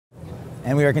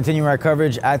And we are continuing our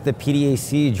coverage at the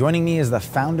PDAC. Joining me is the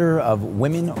founder of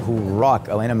Women Who Rock,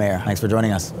 Elena Mayer. Thanks for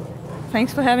joining us.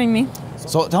 Thanks for having me.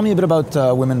 So tell me a bit about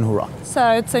Women Who Rock. So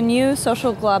it's a new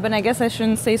social club, and I guess I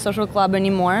shouldn't say social club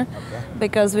anymore,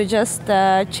 because we just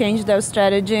changed our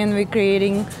strategy and we're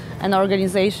creating an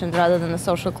organization rather than a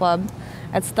social club.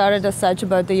 It started as such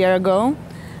about a year ago,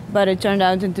 but it turned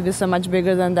out to be so much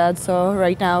bigger than that. So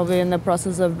right now we're in the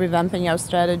process of revamping our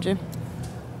strategy.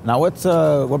 Now, what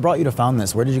brought you to found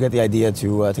this? Where did you get the idea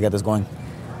to get this going?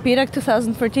 PDAC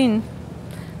 2014.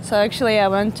 So actually I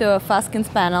went to a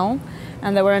Faskins panel,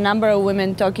 and there were a number of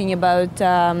women talking about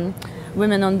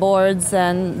women on boards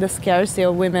and the scarcity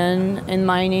of women in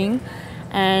mining.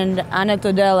 And Anna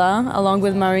Todela, along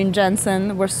with Maureen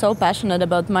Jensen, were so passionate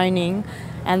about mining,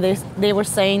 and they were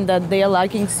saying that they are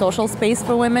lacking social space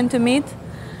for women to meet,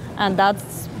 and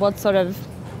that's what sort of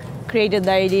created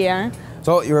the idea.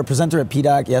 So you were a presenter at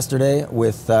PDAC yesterday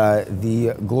with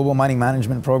the Global Mining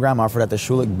Management Program offered at the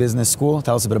Schulich Business School.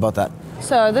 Tell us a bit about that.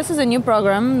 So this is a new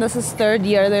program. This is third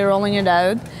year they're rolling it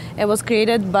out. It was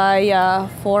created by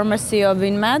former CEO of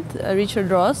Winmed, Richard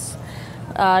Ross.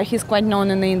 He's quite known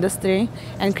in the industry,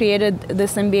 and created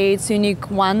this MBA. It's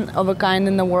unique, one of a kind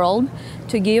in the world,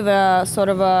 to give a sort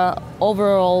of a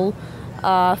overall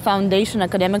foundation,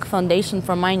 academic foundation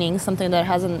for mining, something that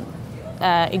hasn't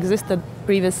existed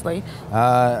previously.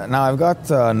 Now I've got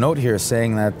a note here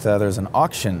saying that there's an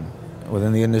auction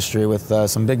within the industry with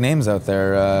some big names out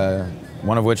there,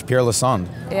 one of which Pierre Lassonde.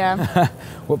 Yeah.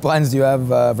 What plans do you have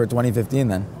for 2015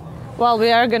 then? Well,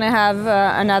 we are going to have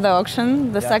another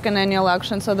auction, the second annual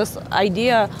auction. So this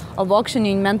idea of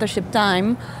auctioning mentorship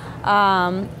time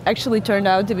actually turned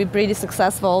out to be pretty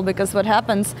successful, because what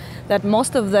happens that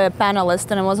most of the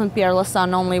panelists, and it wasn't Pierre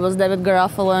Lassonde only, it was David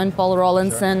Garofalo and Paul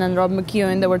Rollinson and Rob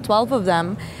McEwen. There were 12 of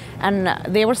them, and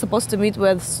they were supposed to meet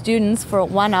with students for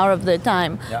 1 hour of their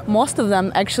time. Yeah. Most of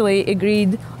them actually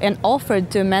agreed and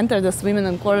offered to mentor these women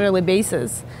on a quarterly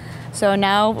basis. So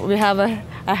now we have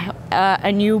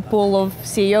a new pool of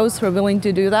CEOs who are willing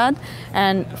to do that,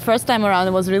 and first time around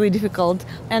it was really difficult.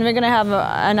 And we're going to have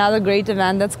another great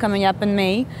event that's coming up in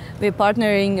May. We're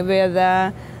partnering with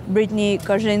Brittany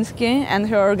Korzynski and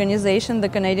her organization, the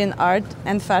Canadian Art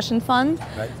and Fashion Fund.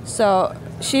 Right. So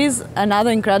she's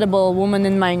another incredible woman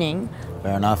in mining.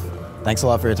 Fair enough. Thanks a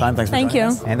lot for your time. Thanks for joining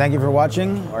us. And thank you for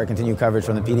watching our continued coverage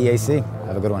from the PDAC.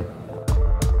 Have a good one.